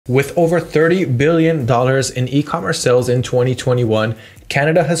With over $30 billion in e-commerce sales in 2021,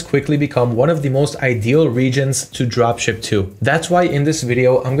 Canada has quickly become one of the most ideal regions to dropship to. That's why in this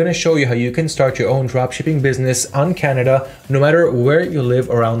video, I'm going to show you how you can start your own dropshipping business on Canada, no matter where you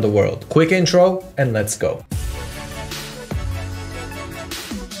live around the world. Quick intro and let's go.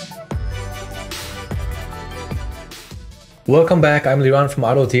 Welcome back, I'm Liran from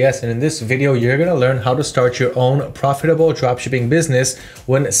AutoDS, and in this video you're going to learn how to start your own profitable dropshipping business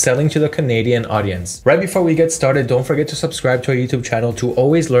when selling to the Canadian audience. Right before we get started, don't forget to subscribe to our YouTube channel to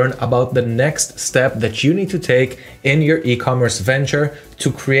always learn about the next step that you need to take in your e-commerce venture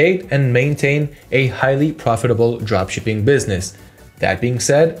to create and maintain a highly profitable dropshipping business. That being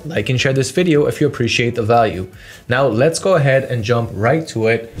said, like and share this video if you appreciate the value. Now let's go ahead and jump right to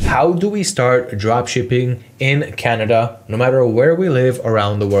it. How do we start dropshipping in Canada, no matter where we live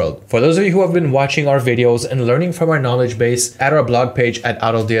around the world? For those of you who have been watching our videos and learning from our knowledge base at our blog page at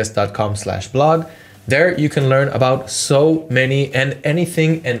autods.com/blog, there you can learn about so many and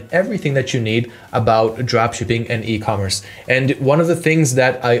anything and everything that you need about dropshipping and e-commerce. And one of the things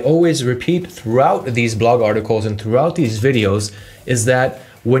that I always repeat throughout these blog articles and throughout these videos is that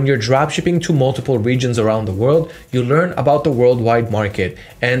when you're dropshipping to multiple regions around the world, you learn about the worldwide market.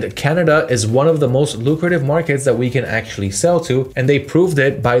 And Canada is one of the most lucrative markets that we can actually sell to. And they proved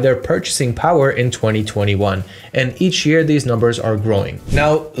it by their purchasing power in 2021. And each year, these numbers are growing.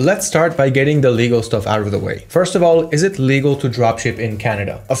 Now, let's start by getting the legal stuff out of the way. First of all, is it legal to dropship in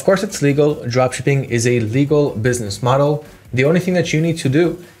Canada? Of course, it's legal. Dropshipping is a legal business model. The only thing that you need to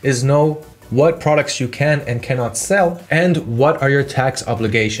do is know what products you can and cannot sell, and what are your tax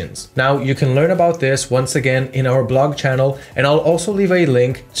obligations. Now, you can learn about this once again in our blog channel, and I'll also leave a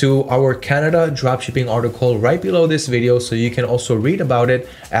link to our Canada dropshipping article right below this video so you can also read about it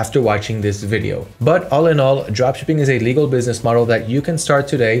after watching this video. But all in all, dropshipping is a legal business model that you can start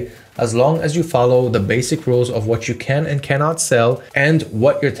today as long as you follow the basic rules of what you can and cannot sell and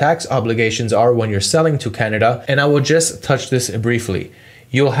what your tax obligations are when you're selling to Canada. And I will just touch this briefly.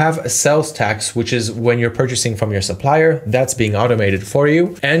 You'll have a sales tax, which is when you're purchasing from your supplier, that's being automated for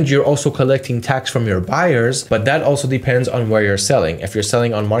you. And you're also collecting tax from your buyers, but that also depends on where you're selling. If you're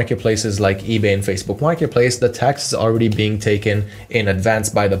selling on marketplaces like eBay and Facebook Marketplace, the tax is already being taken in advance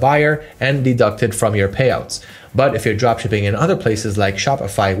by the buyer and deducted from your payouts. But if you're dropshipping in other places like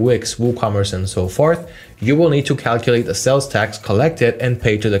Shopify, Wix, WooCommerce, and so forth, you will need to calculate the sales tax, collect it, and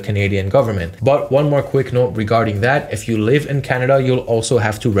pay to the Canadian government. But one more quick note regarding that, if you live in Canada, you'll also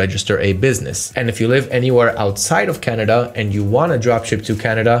have to register a business. And if you live anywhere outside of Canada and you want to dropship to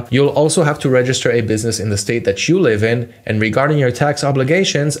Canada, you'll also have to register a business in the state that you live in. And regarding your tax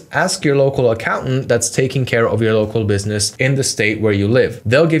obligations, ask your local accountant that's taking care of your local business in the state where you live.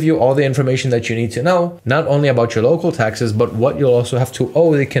 They'll give you all the information that you need to know, not only about your local taxes, but what you'll also have to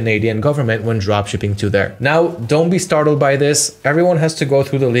owe the Canadian government when dropshipping to there. Now, don't be startled by this. Everyone has to go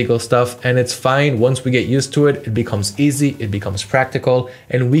through the legal stuff, and it's fine. Once we get used to it, it becomes easy, it becomes practical,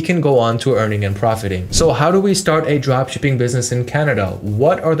 and we can go on to earning and profiting. So how do we start a dropshipping business in Canada?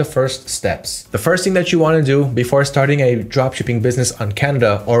 What are the first steps? The first thing that you want to do before starting a dropshipping business on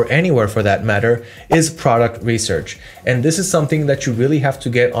Canada, or anywhere for that matter, is product research. And this is something that you really have to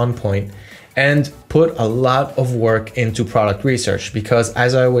get on point and put a lot of work into product research, because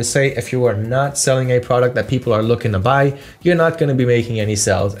as I always say, if you are not selling a product that people are looking to buy, you're not going to be making any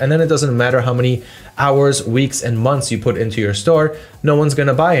sales. And then it doesn't matter how many hours, weeks, and months you put into your store, no one's going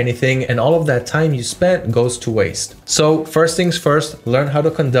to buy anything, and all of that time you spent goes to waste. So first things first, learn how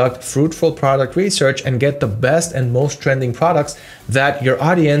to conduct fruitful product research and get the best and most trending products that your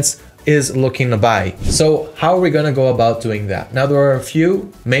audience is looking to buy. So how are we going to go about doing that? Now, there are a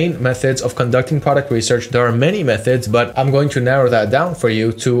few main methods of conducting product research. There are many methods, but I'm going to narrow that down for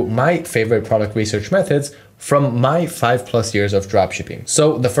you to my favorite product research methods from my 5+ years of dropshipping.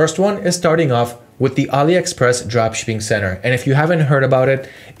 So the first one is starting off with the AliExpress Dropshipping Center. And if you haven't heard about it,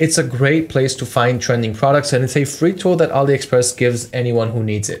 it's a great place to find trending products, and it's a free tool that AliExpress gives anyone who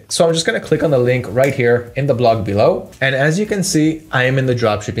needs it. So I'm just gonna click on the link right here in the blog below. And as you can see, I am in the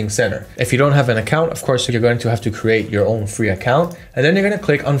Dropshipping Center. If you don't have an account, of course, you're going to have to create your own free account, and then you're gonna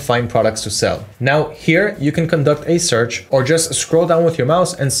click on Find Products to Sell. Now here, you can conduct a search or just scroll down with your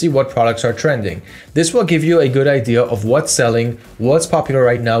mouse and see what products are trending. This will give you a good idea of what's selling, what's popular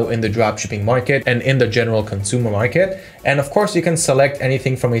right now in the dropshipping market and in the general consumer market. And of course, you can select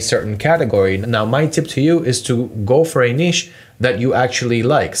anything from a certain category. Now, my tip to you is to go for a niche that you actually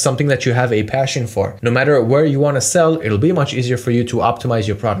like, something that you have a passion for. No matter where you want to sell, it'll be much easier for you to optimize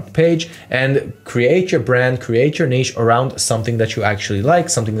your product page and create your brand, create your niche around something that you actually like,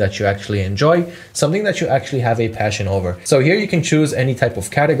 something that you actually enjoy, something that you actually have a passion over. So here you can choose any type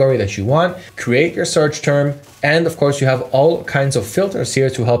of category that you want, create your search term, and of course you have all kinds of filters here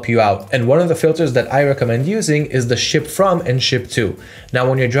to help you out. And one of the filters that I recommend using is the ship from and ship to. Now,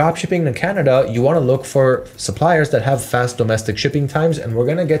 when you're dropshipping in Canada, you want to look for suppliers that have fast domestic shipping times, and we're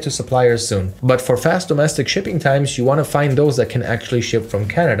going to get to suppliers soon. But for fast domestic shipping times, you want to find those that can actually ship from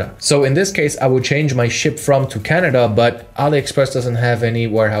Canada. So in this case, I would change my ship from to Canada, but AliExpress doesn't have any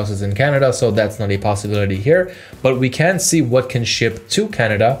warehouses in Canada, so that's not a possibility here. But we can see what can ship to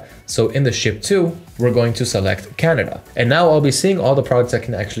Canada. So in the ship to, we're going to select Canada. And now I'll be seeing all the products that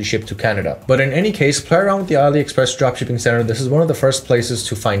can actually ship to Canada. But in any case, play around with the AliExpress Dropshipping Center. This is one of the first places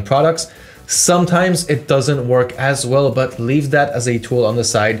to find products. Sometimes it doesn't work as well, but leave that as a tool on the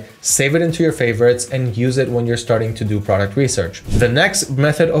side, save it into your favorites and use it when you're starting to do product research. The next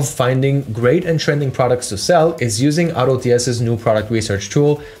method of finding great and trending products to sell is using AutoDS's new product research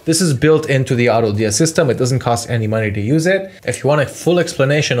tool. This is built into the AutoDS system. It doesn't cost any money to use it. If you want a full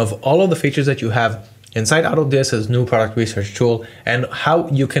explanation of all of the features that you have inside AutoDS's new product research tool and how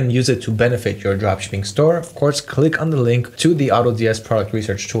you can use it to benefit your dropshipping store, of course, click on the link to the AutoDS product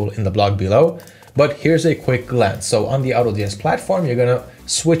research tool in the blog below. But here's a quick glance. So on the AutoDS platform, you're gonna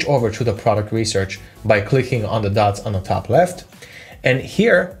switch over to the product research by clicking on the dots on the top left. And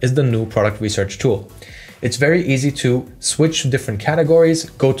here is the new product research tool. It's very easy to switch to different categories,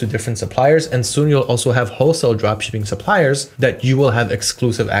 go to different suppliers, and soon you'll also have wholesale dropshipping suppliers that you will have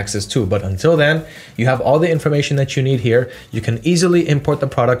exclusive access to. But until then, you have all the information that you need here. You can easily import the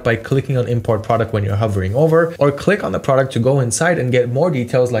product by clicking on import product when you're hovering over, or click on the product to go inside and get more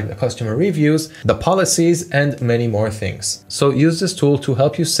details like the customer reviews, the policies, and many more things. So use this tool to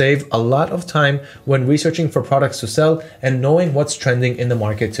help you save a lot of time when researching for products to sell and knowing what's trending in the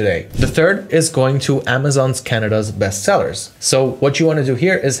market today. The third is going to Amazon's Canada's bestsellers. So what you want to do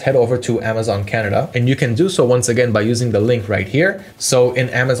here is head over to Amazon Canada, and you can do so once again by using the link right here. So in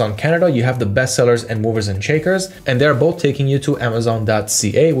Amazon Canada, you have the bestsellers and movers and shakers, and they're both taking you to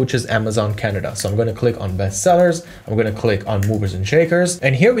amazon.ca, which is Amazon Canada. So I'm going to click on bestsellers. I'm going to click on movers and shakers.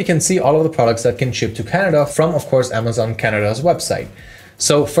 And here we can see all of the products that can ship to Canada from, of course, Amazon Canada's website.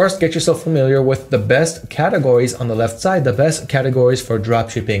 So first, get yourself familiar with the best categories on the left side, the best categories for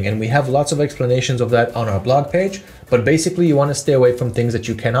dropshipping. And we have lots of explanations of that on our blog page. But basically, you want to stay away from things that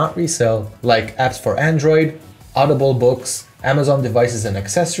you cannot resell, like apps for Android, Audible books, Amazon devices and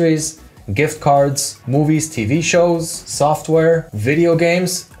accessories, gift cards, movies, TV shows, software, video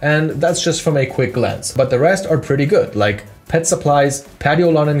games, and that's just from a quick glance. But the rest are pretty good, like pet supplies,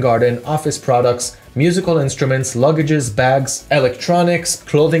 patio lawn and garden, office products, musical instruments, luggages, bags, electronics,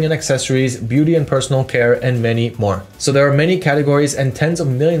 clothing and accessories, beauty and personal care, and many more. So there are many categories and tens of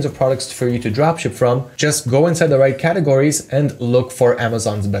millions of products for you to dropship from. Just go inside the right categories and look for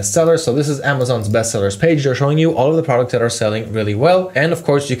Amazon's bestsellers. So this is Amazon's bestsellers page. They're showing you all of the products that are selling really well. And of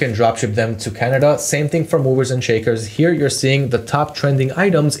course, you can dropship them to Canada. Same thing for movers and shakers. Here you're seeing the top trending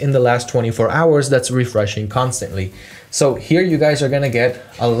items in the last 24 hours. That's refreshing constantly. So here you guys are gonna get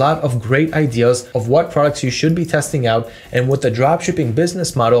a lot of great ideas of what products you should be testing out. And with the dropshipping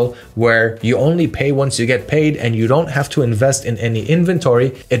business model where you only pay once you get paid and you don't have to invest in any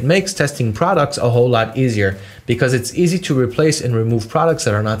inventory, it makes testing products a whole lot easier because it's easy to replace and remove products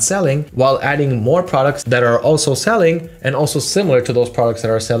that are not selling while adding more products that are also selling and also similar to those products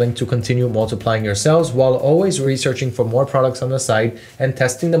that are selling to continue multiplying your sales while always researching for more products on the side and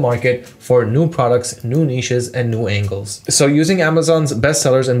testing the market for new products, new niches, and new angles. So using Amazon's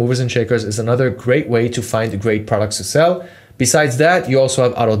bestsellers and movers and shakers is another great way to find great products to sell. Besides that, you also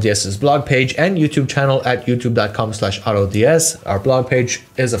have AutoDS's blog page and YouTube channel at youtube.com/AutoDS. Our blog page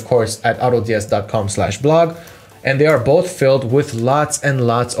is, of course, at autods.com/blog. And they are both filled with lots and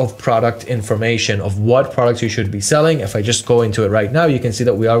lots of product information of what products you should be selling. If I just go into it right now, you can see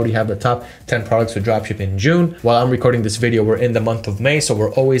that we already have the top 10 products to dropship in June. While I'm recording this video, we're in the month of May, so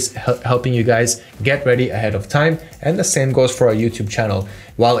we're always helping you guys get ready ahead of time. And the same goes for our YouTube channel.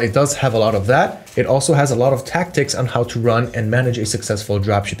 While it does have a lot of that, it also has a lot of tactics on how to run and manage a successful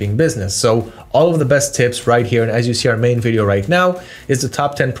dropshipping business. So all of the best tips right here. And as you see, our main video right now is the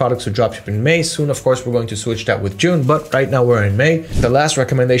top 10 products to dropship in May. Soon, of course, we're going to switch that with June, but right now we're in May. The last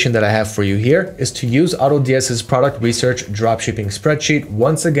recommendation that I have for you here is to use AutoDS's product research dropshipping spreadsheet.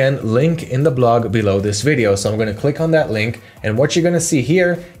 Once again, link in the blog below this video. So I'm going to click on that link, and what you're going to see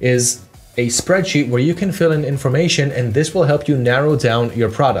here is a spreadsheet where you can fill in information, and this will help you narrow down your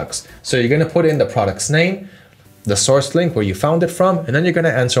products. So you're going to put in the product's name, the source link where you found it from, and then you're going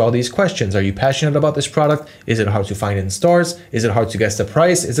to answer all these questions. Are you passionate about this product? Is it hard to find in stores? Is it hard to guess the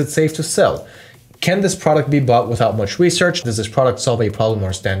price? Is it safe to sell? Can this product be bought without much research? Does this product solve a problem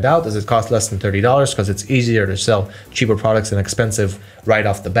or stand out? Does it cost less than $30 because it's easier to sell cheaper products than expensive right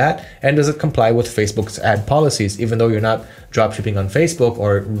off the bat? And does it comply with Facebook's ad policies? Even though you're not dropshipping on Facebook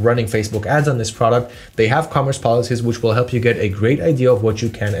or running Facebook ads on this product, they have commerce policies which will help you get a great idea of what you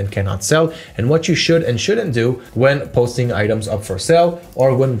can and cannot sell and what you should and shouldn't do when posting items up for sale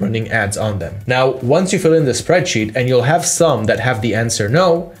or when running ads on them. Now, once you fill in the spreadsheet, and you'll have some that have the answer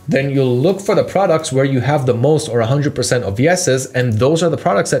no, then you'll look for the products where you have the most or 100% of yeses, and those are the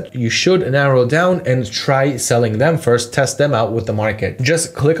products that you should narrow down and try selling them first, test them out with the market.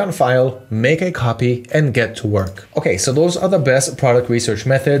 Just click on file, make a copy, and get to work. Okay, so those are the best product research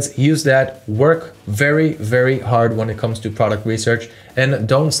methods. Use that. Work very, very hard when it comes to product research, and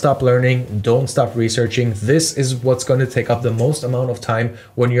don't stop learning, don't stop researching. This is what's going to take up the most amount of time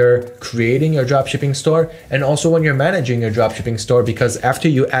when you're creating your dropshipping store and also when you're managing your dropshipping store, because after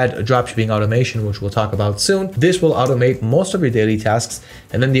you add dropshipping automation, which we'll talk about soon, this will automate most of your daily tasks,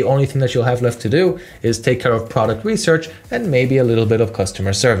 and then the only thing that you'll have left to do is take care of product research and maybe a little bit of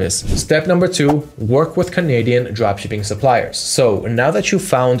customer service. Step number 2, work with Canadian dropshipping suppliers. So now that you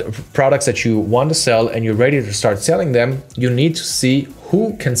found products that you want to sell and you're ready to start selling them, you need to see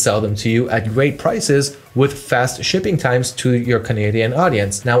who can sell them to you at great prices with fast shipping times to your Canadian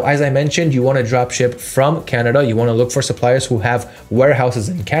audience. Now, as I mentioned, you want to drop ship from Canada. You want to look for suppliers who have warehouses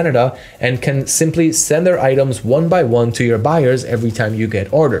in Canada and can simply send their items one by one to your buyers every time you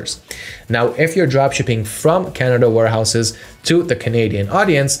get orders. Now, if you're drop shipping from Canada warehouses to the Canadian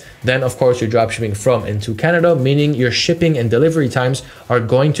audience, then of course you're drop shipping from and to Canada, meaning your shipping and delivery times are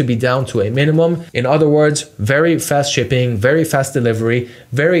going to be down to a minimum. In other words, very fast shipping, very fast delivery,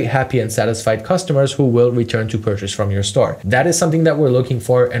 very happy and satisfied customers who will return to purchase from your store. That is something that we're looking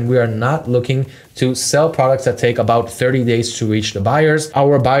for, and we are not looking to sell products that take about 30 days to reach the buyers.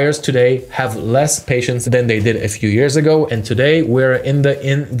 Our buyers today have less patience than they did a few years ago, and today we're in the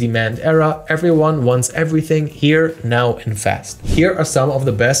in-demand era. Everyone wants everything here, now, and fast. Here are some of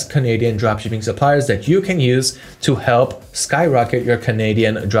the best Canadian dropshipping suppliers that you can use to help skyrocket your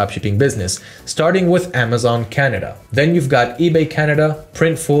Canadian dropshipping business, starting with Amazon Canada. Then you've got eBay Canada,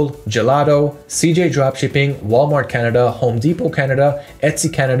 Printful, Gelato, CJ Dropshipping, Walmart Canada, Home Depot Canada,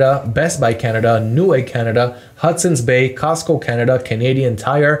 Etsy Canada, Best Buy Canada, Newegg Canada, Hudson's Bay, Costco Canada, Canadian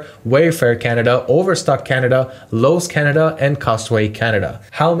Tire, Wayfair Canada, Overstock Canada, Lowe's Canada, and Costway Canada.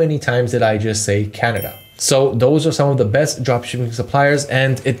 How many times did I just say Canada? So those are some of the best dropshipping suppliers,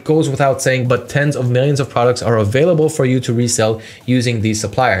 and it goes without saying, but tens of millions of products are available for you to resell using these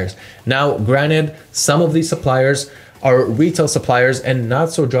suppliers. Now, granted, some of these suppliers are retail suppliers and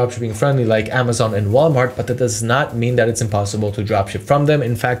not so dropshipping friendly like Amazon and Walmart, but that does not mean that it's impossible to dropship from them.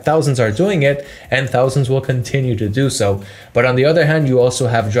 In fact, thousands are doing it and thousands will continue to do so. But on the other hand, you also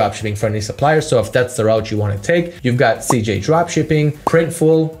have dropshipping friendly suppliers. So if that's the route you want to take, you've got CJ Dropshipping,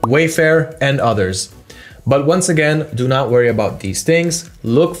 Printful, Wayfair, and others. But once again, do not worry about these things.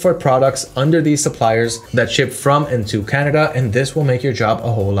 Look for products under these suppliers that ship from and to Canada, and this will make your job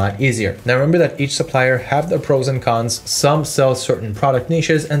a whole lot easier. Now remember that each supplier have their pros and cons. Some sell certain product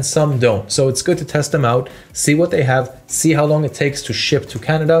niches and some don't. So it's good to test them out, see what they have, see how long it takes to ship to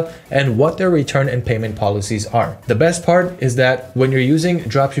Canada, and what their return and payment policies are. The best part is that when you're using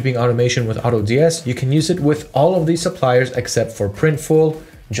dropshipping automation with AutoDS, you can use it with all of these suppliers except for Printful,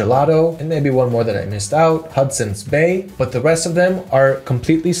 Gelato, and maybe one more that I missed out, Hudson's Bay, but the rest of them are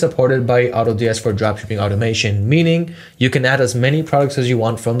completely supported by AutoDS for dropshipping automation, meaning you can add as many products as you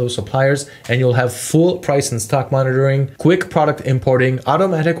want from those suppliers and you'll have full price and stock monitoring, quick product importing,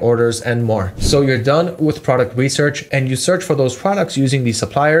 automatic orders, and more. So you're done with product research and you search for those products using these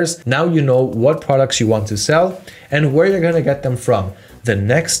suppliers. Now you know what products you want to sell and where you're going to get them from. The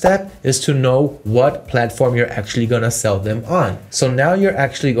next step is to know what platform you're actually going to sell them on. So now you're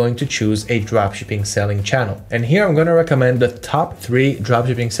actually going to choose a dropshipping selling channel. And here I'm going to recommend the top 3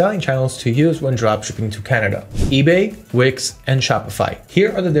 dropshipping selling channels to use when dropshipping to Canada: eBay, Wix, and Shopify.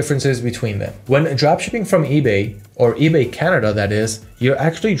 Here are the differences between them. When dropshipping from eBay, or eBay Canada that is, you're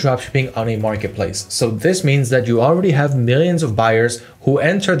actually dropshipping on a marketplace. So this means that you already have millions of buyers who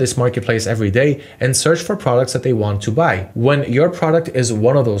enter this marketplace every day and search for products that they want to buy. When your product is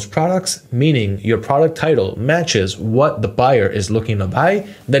one of those products, meaning your product title matches what the buyer is looking to buy,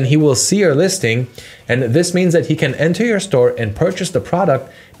 then he will see your listing And this means that he can enter your store and purchase the product,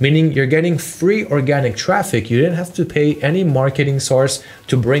 meaning you're getting free organic traffic. You didn't have to pay any marketing source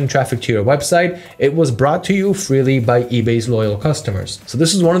to bring traffic to your website. It was brought to you freely by eBay's loyal customers. So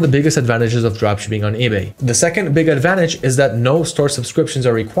this is one of the biggest advantages of dropshipping on eBay. The second big advantage is that no store subscriptions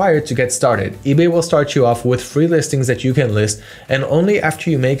are required to get started. eBay will start you off with free listings that you can list, and only after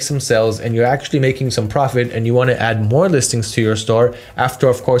you make some sales and you're actually making some profit and you want to add more listings to your store, after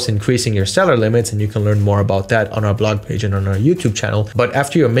of course increasing your seller limits, and you can learn more about that on our blog page and on our YouTube channel. But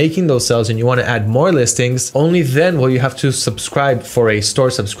after you're making those sales and you want to add more listings, only then will you have to subscribe for a store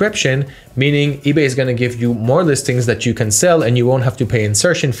subscription, meaning eBay is going to give you more listings that you can sell and you won't have to pay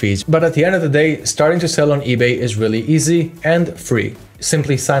insertion fees. But at the end of the day, starting to sell on eBay is really easy and free.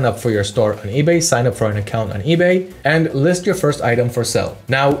 Simply sign up for your store on eBay, sign up for an account on eBay, and list your first item for sale.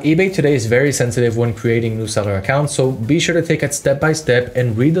 Now, eBay today is very sensitive when creating new seller accounts, so be sure to take it step by step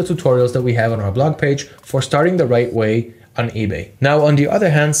and read the tutorials that we have on our blog page for starting the right way on eBay. Now, on the other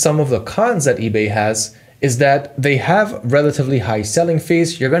hand, some of the cons that eBay has is that they have relatively high selling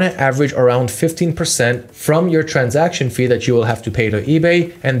fees. You're going to average around 15% from your transaction fee that you will have to pay to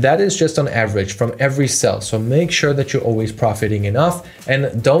eBay, and that is just on average from every sell. So make sure that you're always profiting enough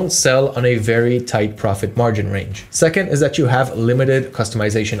and don't sell on a very tight profit margin range. Second is that you have limited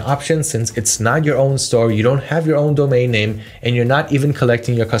customization options. Since it's not your own store, you don't have your own domain name, and you're not even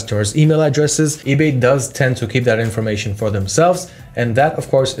collecting your customers' email addresses. eBay does tend to keep that information for themselves, and that of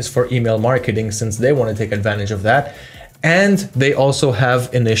course is for email marketing, since they want to take advantage of that. And they also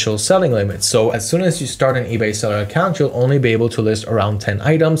have initial selling limits. So as soon as you start an eBay seller account, you'll only be able to list around 10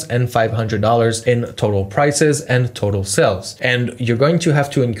 items and $500 in total prices and total sales. And you're going to have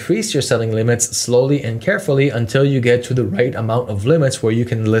to increase your selling limits slowly and carefully until you get to the right amount of limits where you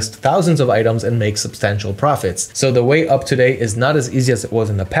can list thousands of items and make substantial profits. So the way up today is not as easy as it was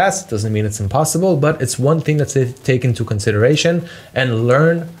in the past. Doesn't mean it's impossible, but it's one thing that's to take into consideration. And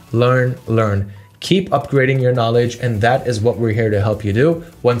learn. Keep upgrading your knowledge, and that is what we're here to help you do.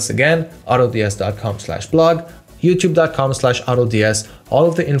 Once again, autods.com/blog, youtube.com/autods, all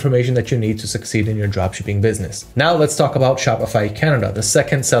of the information that you need to succeed in your dropshipping business. Now let's talk about Shopify Canada, the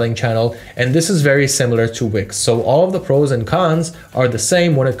second selling channel, and this is very similar to Wix. So all of the pros and cons are the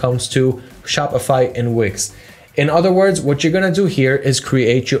same when it comes to Shopify and Wix. In other words, what you're going to do here is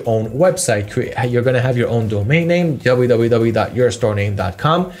create your own website. You're going to have your own domain name,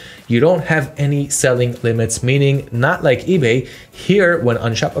 www.yourstorename.com. You don't have any selling limits, meaning not like eBay. Here, when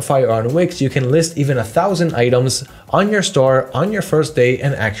on Shopify or on Wix, you can list even 1,000 items on your store on your first day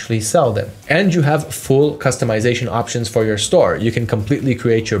and actually sell them. And you have full customization options for your store. You can completely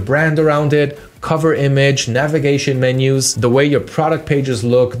create your brand around it, cover image, navigation menus, the way your product pages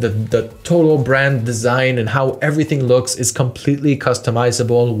look, the total brand design and how everything looks is completely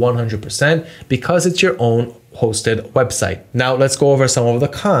customizable 100% because it's your own hosted website. Now let's go over some of the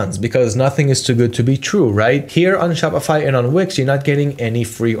cons, because nothing is too good to be true, right? Here on Shopify and on Wix, you're not getting any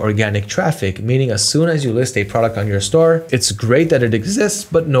free organic traffic, meaning as soon as you list a product on your store, it's great that it exists,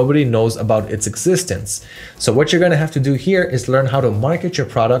 but nobody knows about its existence. So what you're going to have to do here is learn how to market your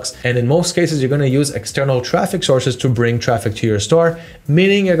products, and in most cases, you're going to use external traffic sources to bring traffic to your store,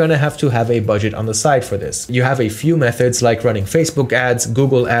 meaning you're going to have a budget on the side for this. You have a few methods like running Facebook ads,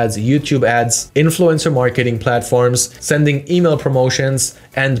 Google ads, YouTube ads, influencer marketing platforms, sending email promotions,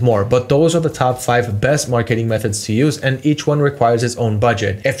 and more. But those are the top 5 best marketing methods to use, and each one requires its own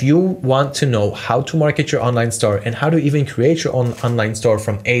budget. If you want to know how to market your online store and how to even create your own online store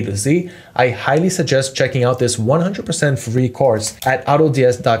from A to Z, I highly suggest checking out this 100% free course at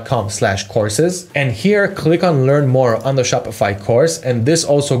autods.com/courses. And here, click on learn more on the Shopify course. And this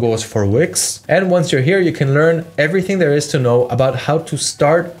also goes for Wix. And once you're here, you can learn everything there is to know about how to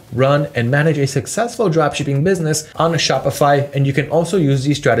start, run, and manage a successful dropshipping business on Shopify. And you can also use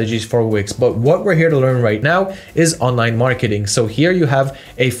these strategies for Wix. But what we're here to learn right now is online marketing. So here you have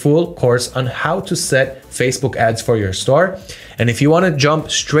a full course on how to set Facebook ads for your store. And if you want to jump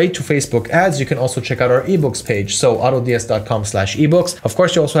straight to Facebook ads, you can also check out our eBooks page. So autods.com/ebooks. Of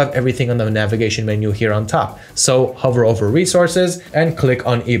course, you also have everything on the navigation menu here on top. So hover over resources and click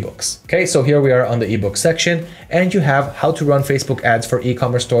on eBooks. Okay, so here we are on the eBooks section, and you have how to run Facebook ads for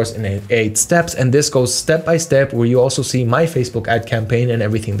e-commerce stores in 8 steps. And this goes step by step, where you also see my Facebook ad campaign and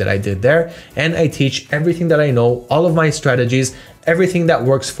everything that I did there. And I teach everything that I know, all of my strategies, everything that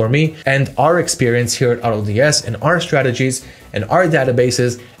works for me, and our experience here at AutoDS, and our strategies and our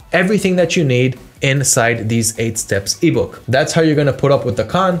databases, everything that you need inside these 8 steps ebook. That's how you're going to put up with the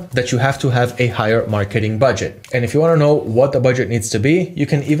con that you have to have a higher marketing budget. And if you want to know what the budget needs to be, you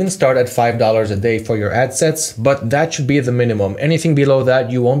can even start at $5 a day for your ad sets, but that should be the minimum. Anything below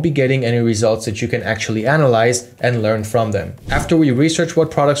that, you won't be getting any results that you can actually analyze and learn from them. After we research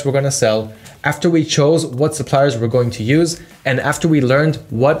what products we're going to sell, after we chose what suppliers we're going to use, and after we learned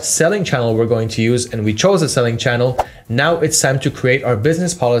what selling channel we're going to use and we chose a selling channel, now it's time to create our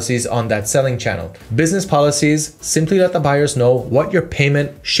business policies on that selling channel. Business policies simply let the buyers know what your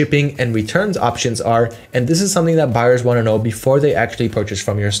payment, shipping, and returns options are, and this is something that buyers want to know before they actually purchase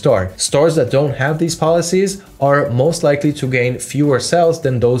from your store. Stores that don't have these policies are most likely to gain fewer sales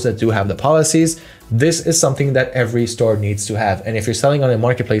than those that do have the policies. This is something that every store needs to have. And if you're selling on a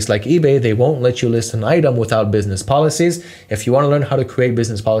marketplace like eBay, they won't let you list an item without business policies. If you want to learn how to create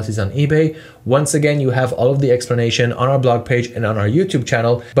business policies on eBay, once again, you have all of the explanation on our blog page and on our YouTube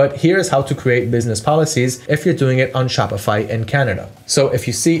channel. But here's how to create business policies if you're doing it on Shopify in Canada. So if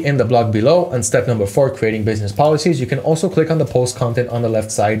you see in the blog below on step number 4, creating business policies, you can also click on the post content on the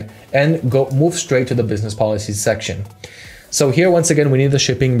left side and move straight to the business policies section. So here, once again, we need the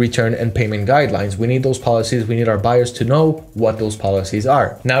shipping, return, and payment guidelines. We need those policies. We need our buyers to know what those policies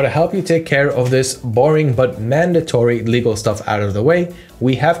are. Now, to help you take care of this boring but mandatory legal stuff out of the way,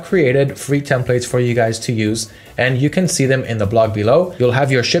 we have created free templates for you guys to use, and you can see them in the blog below. You'll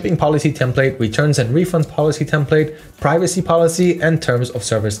have your shipping policy template, returns and refunds policy template, privacy policy, and terms of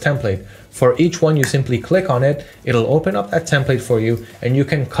service template. For each one, you simply click on it, it'll open up that template for you, and you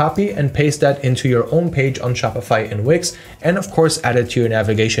can copy and paste that into your own page on Shopify and Wix, and of course add it to your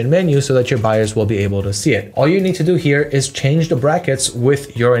navigation menu so that your buyers will be able to see it. All you need to do here is change the brackets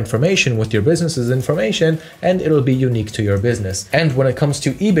with your information, with your business's information, and it'll be unique to your business. And when it comes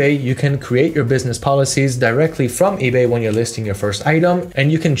to eBay, you can create your business policies directly from eBay when you're listing your first item,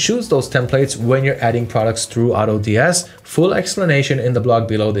 and you can choose those templates when you're adding products through AutoDS. Full explanation in the blog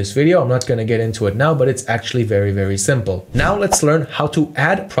below this video. I'm not going to get into it now, but it's actually very, very simple. Now let's learn how to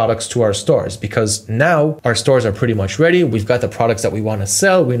add products to our stores, because now our stores are pretty much ready. We've got the products that we want to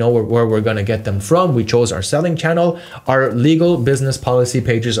sell. We know where we're going to get them from. We chose our selling channel. Our legal business policy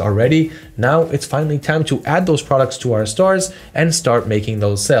pages are ready. Now it's finally time to add those products to our stores and start making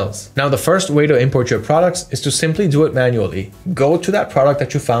those sales. Now, the first way to import your products is to simply do it manually. Go to that product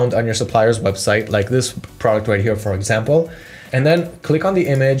that you found on your supplier's website, like this product right here, for example, and then click on the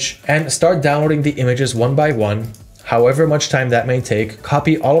image and start downloading the images one by one. However much time that may take,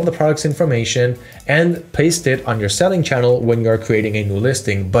 copy all of the product's information and paste it on your selling channel when you're creating a new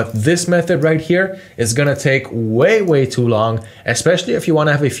listing. But this method right here is gonna take way too long, especially if you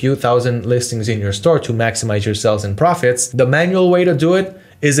wanna have a few thousand listings in your store to maximize your sales and profits. The manual way to do it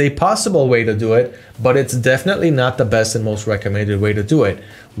is a possible way to do it, but it's definitely not the best and most recommended way to do it.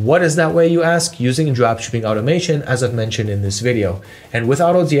 What is that way, you ask? Using dropshipping automation, as I've mentioned in this video. And with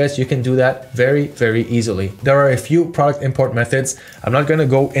AutoDS, you can do that very easily. There are a few product import methods. I'm not gonna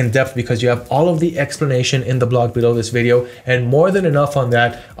go in depth because you have all of the explanation in the blog below this video, and more than enough on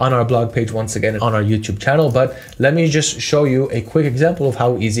that on our blog page, once again, on our YouTube channel. But let me just show you a quick example of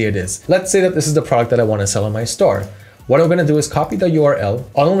how easy it is. Let's say that this is the product that I wanna sell in my store. What I'm gonna do is copy the URL.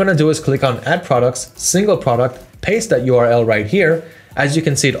 All I'm gonna do is click on add products, single product, paste that URL right here. As you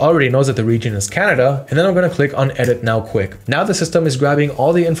can see, it already knows that the region is Canada, and then I'm gonna click on edit now quick. Now the system is grabbing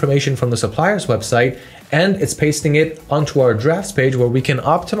all the information from the supplier's website and it's pasting it onto our drafts page where we can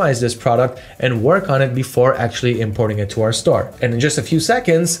optimize this product and work on it before actually importing it to our store. And in just a few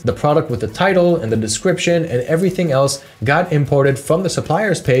seconds, the product with the title and the description and everything else got imported from the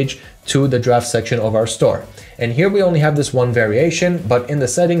supplier's page to the draft section of our store. And here we only have this one variation, but in the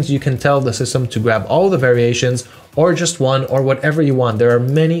settings, you can tell the system to grab all the variations or just one or whatever you want. There are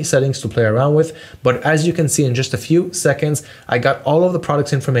many settings to play around with, but as you can see in just a few seconds, I got all of the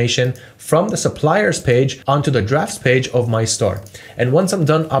product's information from the supplier's page onto the drafts page of my store. And once I'm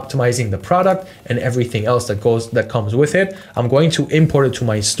done optimizing the product and everything else that comes with it, I'm going to import it to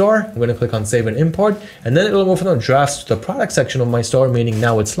my store. I'm going to click on save and import, and then it'll move from the drafts to the product section of my store, meaning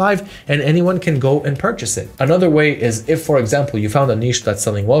now it's live and anyone can go and purchase it. Another way is if, for example, you found a niche that's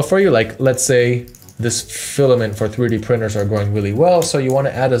selling well for you, like let's say this filament for 3D printers are growing really well, so you want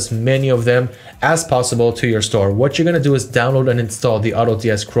to add as many of them as possible to your store. What you're going to do is download and install the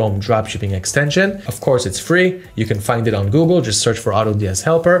AutoDS Chrome dropshipping extension. Of course, it's free. You can find it on Google. Just search for AutoDS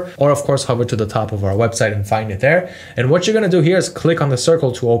Helper, or of course, hover to the top of our website and find it there. And what you're going to do here is click on the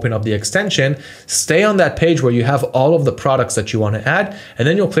circle to open up the extension. Stay on that page where you have all of the products that you want to add, and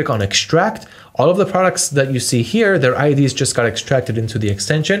then you'll click on extract. All of the products that you see here, their IDs just got extracted into the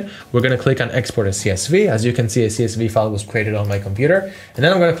extension. We're going to click on export as CSV. As you can see, a CSV file was created on my computer. And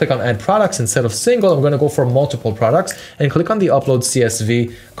then I'm going to click on add products. Instead of single, I'm going to go for multiple products and click on the upload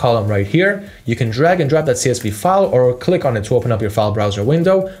CSV column right here. You can drag and drop that CSV file or click on it to open up your file browser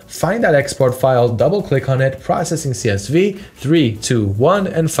window. Find that export file, double click on it, processing CSV, 3, 2, 1,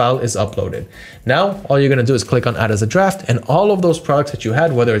 and file is uploaded. Now, all you're going to do is click on add as a draft, and all of those products that you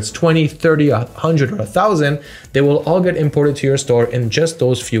had, whether it's 20, 30, 100, or 1,000, they will all get imported to your store in just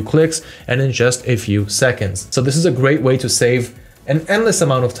those few clicks and in just a few seconds. So this is a great way to save an endless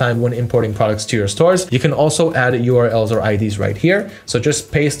amount of time when importing products to your stores. You can also add URLs or IDs right here. So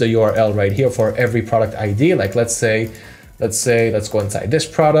just paste the URL right here for every product ID. Like let's go inside this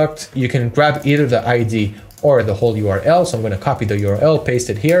product. You can grab either the ID or the whole URL. So I'm going to copy the URL, paste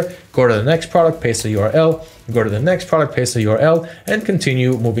it here, go to the next product, paste the URL, go to the next product, paste the URL, and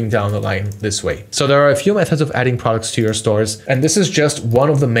continue moving down the line this way. So there are a few methods of adding products to your stores, and this is just one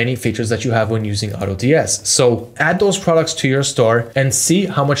of the many features that you have when using AutoDS. So add those products to your store and see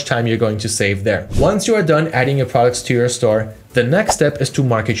how much time you're going to save there. Once you are done adding your products to your store, the next step is to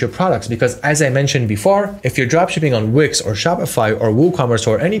market your products, because as I mentioned before, if you're dropshipping on Wix or Shopify or WooCommerce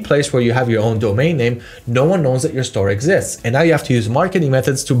or any place where you have your own domain name, no one knows that your store exists. And now you have to use marketing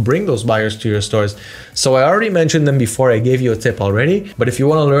methods to bring those buyers to your stores. So I already mentioned them before, I gave you a tip already, but if you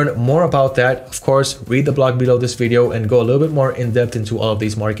want to learn more about that, of course, read the blog below this video and go a little bit more in depth into all of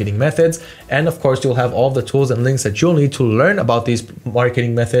these marketing methods. And of course, you'll have all the tools and links that you'll need to learn about these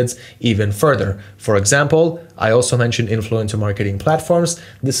marketing methods even further. For example, I also mentioned influencer marketing platforms.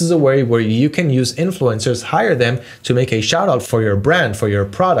 This is a way where you can use influencers, hire them to make a shout out for your brand, for your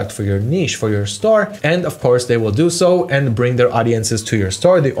product, for your niche, for your store. And of course, they will do so and bring their audiences to your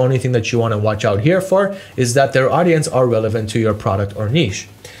store. The only thing that you want to watch out here for is that their audience are relevant to your product or niche.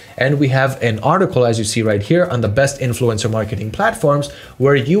 And we have an article, as you see right here, on the best influencer marketing platforms,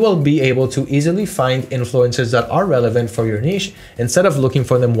 where you will be able to easily find influencers that are relevant for your niche instead of looking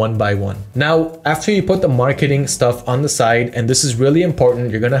for them one by one. Now, after you put the marketing stuff on the side, and this is really important,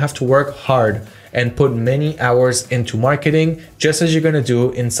 you're going to have to work hard and put many hours into marketing, just as you're going to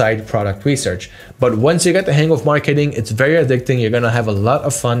do inside product research. But once you get the hang of marketing, it's very addicting. You're going to have a lot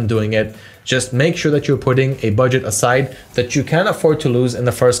of fun doing it. Just make sure that you're putting a budget aside that you can afford to lose in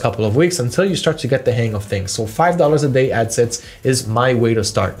the first couple of weeks until you start to get the hang of things. So $5 a day ad sets is my way to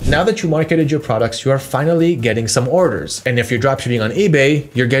start. Now that you marketed your products, you are finally getting some orders. And if you're dropshipping on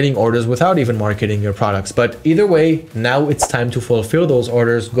eBay, you're getting orders without even marketing your products. But either way, now it's time to fulfill those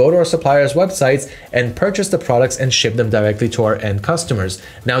orders. Go to our suppliers' websites and purchase the products and ship them directly to our end customers.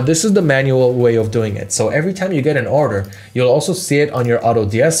 Now, this is the manual way of doing it. So every time you get an order, you'll also see it on your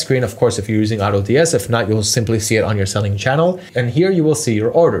AutoDS screen. Of course, if you're using AutoDS, if not, you'll simply see it on your selling channel. And here you will see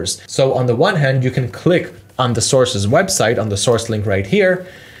your orders. So on the one hand, you can click on the source's website, on the source link right here,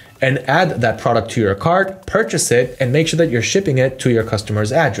 and add that product to your cart, purchase it, and make sure that you're shipping it to your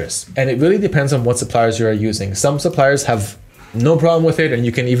customer's address. And it really depends on what suppliers you are using. Some suppliers have no problem with it, and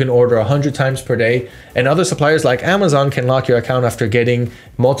you can even order 100 times per day. And other suppliers like Amazon can lock your account after getting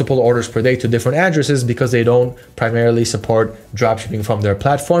multiple orders per day to different addresses because they don't primarily support dropshipping from their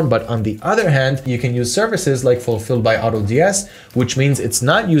platform. But on the other hand, you can use services like Fulfilled by AutoDS, which means it's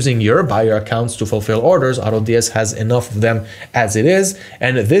not using your buyer accounts to fulfill orders. AutoDS has enough of them as it is.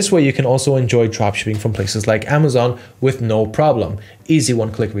 And this way you can also enjoy dropshipping from places like Amazon with no problem. Easy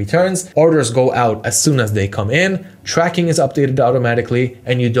one-click returns, orders go out as soon as they come in, tracking is updated automatically,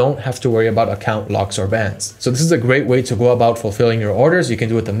 and you don't have to worry about account locks or bans. So this is a great way to go about fulfilling your orders. You can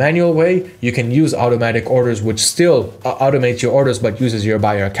do it the manual way. You can use automatic orders, which still automates your orders but uses your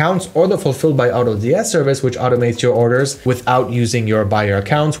buyer accounts, or the Fulfilled by AutoDS service, which automates your orders without using your buyer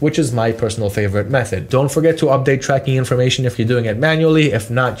accounts, which is my personal favorite method. Don't forget to update tracking information if you're doing it manually. If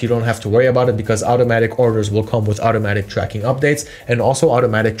not, you don't have to worry about it because automatic orders will come with automatic tracking updates and also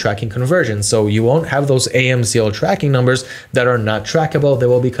automatic tracking conversions. So you won't have those AMZL tracking numbers that are not trackable. They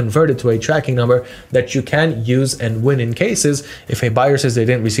will be converted to a tracking number that you can use and win in cases if a buyer says they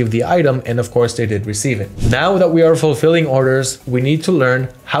didn't receive the item, and of course they did receive it. Now that we are fulfilling orders, we need to learn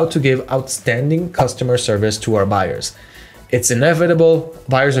how to give outstanding customer service to our buyers. It's inevitable.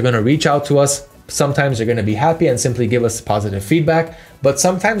 Buyers are going to reach out to us. Sometimes they're going to be happy and simply give us positive feedback, but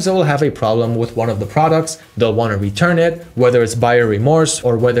sometimes they will have a problem with one of the products. They'll want to return it, whether it's buyer remorse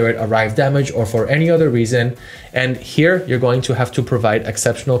or whether it arrived damaged or for any other reason. And here you're going to have to provide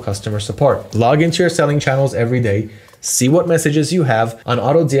exceptional customer support. Log into your selling channels every day, see what messages you have. On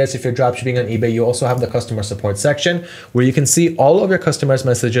AutoDS, if you're dropshipping on eBay, you also have the customer support section where you can see all of your customers'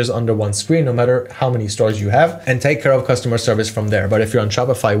 messages under one screen, no matter how many stores you have, and take care of customer service from there. But if you're on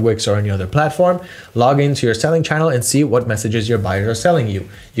Shopify, Wix, or any other platform, log into your selling channel and see what messages your buyers are selling you.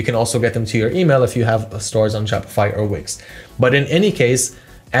 You can also get them to your email if you have stores on Shopify or Wix. But in any case,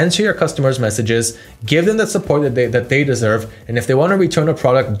 answer your customers' messages, give them the support that they deserve, and if they want to return a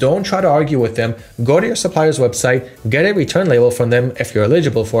product, don't try to argue with them. Go to your supplier's website, get a return label from them if you're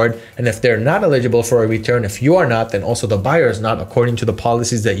eligible for it, and if they're not eligible for a return, if you are not, then also the buyer is not, according to the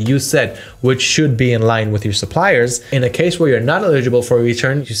policies that you set, which should be in line with your suppliers. In a case where you're not eligible for a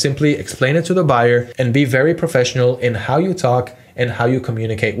return, you simply explain it to the buyer and be very professional in how you talk and how you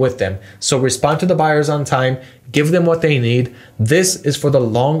communicate with them. So respond to the buyers on time, give them what they need. This is for the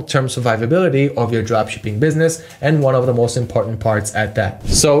long-term survivability of your dropshipping business, and one of the most important parts at that.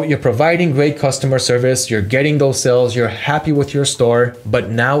 So you're providing great customer service, you're getting those sales, you're happy with your store, but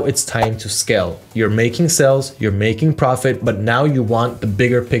now it's time to scale. You're making sales, you're making profit, but now you want the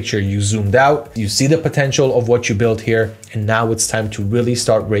bigger picture. You zoomed out, you see the potential of what you built here, and now it's time to really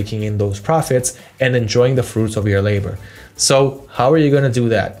start raking in those profits and enjoying the fruits of your labor. So how are you going to do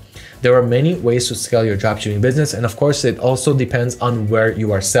that? There are many ways to scale your dropshipping business, and of course it also depends on where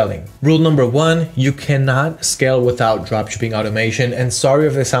you are selling. Rule number one, you cannot scale without dropshipping automation. And sorry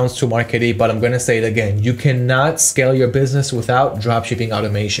if it sounds too markety, but I'm going to say it again. You cannot scale your business without dropshipping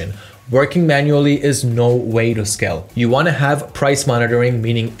automation. Working manually is no way to scale. You want to have price monitoring,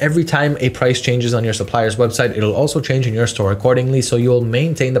 meaning every time a price changes on your supplier's website, it'll also change in your store accordingly, so you'll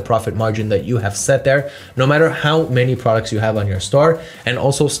maintain the profit margin that you have set there, no matter how many products you have on your store. And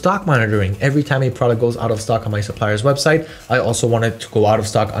also stock monitoring. Every time a product goes out of stock on my supplier's website, I also want it to go out of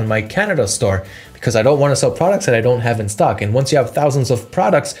stock on my Canada store, because I don't want to sell products that I don't have in stock. And once you have thousands of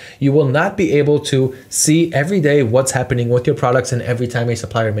products, you will not be able to see every day what's happening with your products and every time a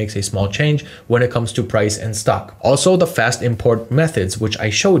supplier makes a small change when it comes to price and stock. Also, the fast import methods, which I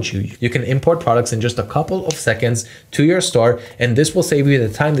showed you. You can import products in just a couple of seconds to your store, and this will save you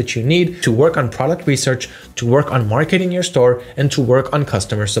the time that you need to work on product research, to work on marketing your store, and to work on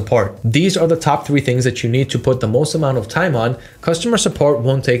customer support. These are the top 3 things that you need to put the most amount of time on. Customer support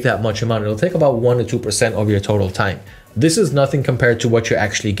won't take that much amount. It'll take about 1 to 2% of your total time. This is nothing compared to what you're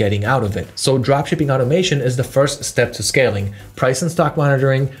actually getting out of it. So dropshipping automation is the first step to scaling. Price and stock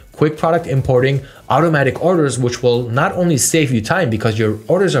monitoring, quick product importing, automatic orders, which will not only save you time because your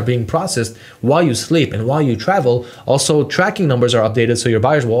orders are being processed while you sleep and while you travel. Also, tracking numbers are updated, so your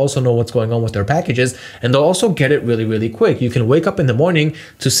buyers will also know what's going on with their packages, and they'll also get it really, really quick. You can wake up in the morning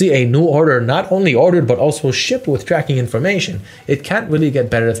to see a new order not only ordered but also shipped with tracking information. It can't really get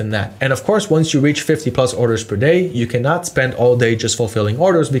better than that. And of course, once you reach 50 plus orders per day, you cannot spend all day just fulfilling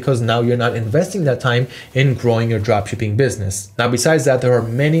orders, because now you're not investing that time in growing your dropshipping business. Now, besides that, there are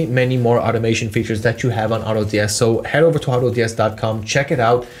many more automation features that you have on AutoDS. So head over to autods.com, check it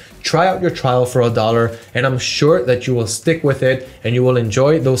out. Try out your trial for $1, and I'm sure that you will stick with it and you will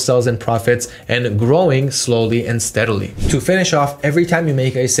enjoy those sales and profits and growing slowly and steadily. To finish off, every time you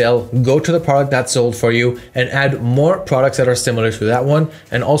make a sale, go to the product that sold for you and add more products that are similar to that one,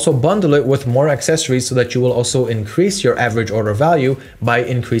 and also bundle it with more accessories so that you will also increase your average order value by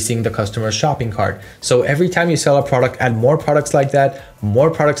increasing the customer's shopping cart. So every time you sell a product, add more products like that,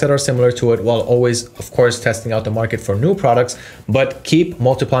 more products that are similar to it, while always, of course, testing out the market for new products, but keep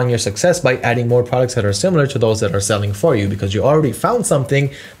multiplying your success by adding more products that are similar to those that are selling for you, because you already found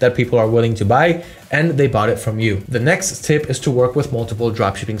something that people are willing to buy and they bought it from you. The next tip is to work with multiple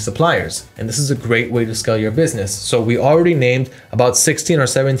dropshipping suppliers, and this is a great way to scale your business. So we already named about 16 or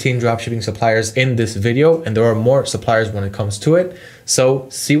 17 dropshipping suppliers in this video, and there are more suppliers when it comes to it. So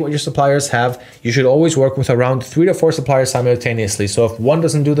see what your suppliers have. You should always work with around 3 to 4 suppliers simultaneously. So if one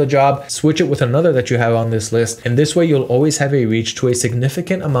doesn't do the job, switch it with another that you have on this list. And this way you'll always have a reach to a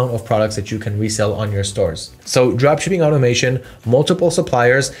significant amount of products that you can resell on your stores. So dropshipping automation, multiple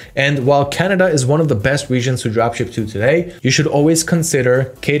suppliers, and while Canada is one of the best regions to dropship to today, you should always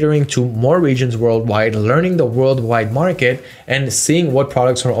consider catering to more regions worldwide, learning the worldwide market, and seeing what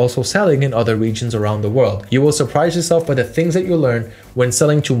products are also selling in other regions around the world. You will surprise yourself by the things that you learn when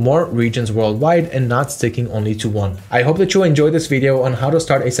selling to more regions worldwide and not sticking only to one. I hope that you enjoyed this video on how to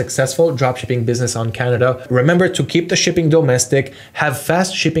start a successful dropshipping business on Canada. Remember to keep the shipping domestic, have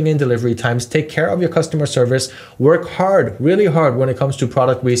fast shipping and delivery times, take care of your customer service, work hard, really hard when it comes to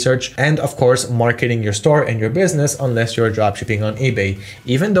product research, and of course, marketing your store and your business unless you're dropshipping on eBay.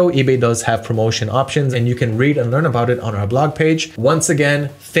 Even though eBay does have promotion options and you can read and learn about it on our blog page. Once again,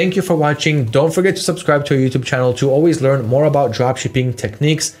 thank you for watching. Don't forget to subscribe to our YouTube channel to always learn more about dropshipping dropshipping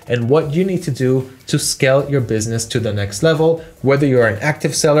techniques and what you need to do to scale your business to the next level, whether you're an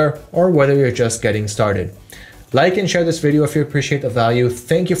active seller or whether you're just getting started. Like and share this video if you appreciate the value.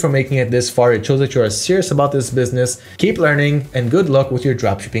 Thank you for making it this far. It shows that you are serious about this business. Keep learning and good luck with your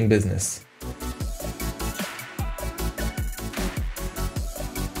dropshipping business.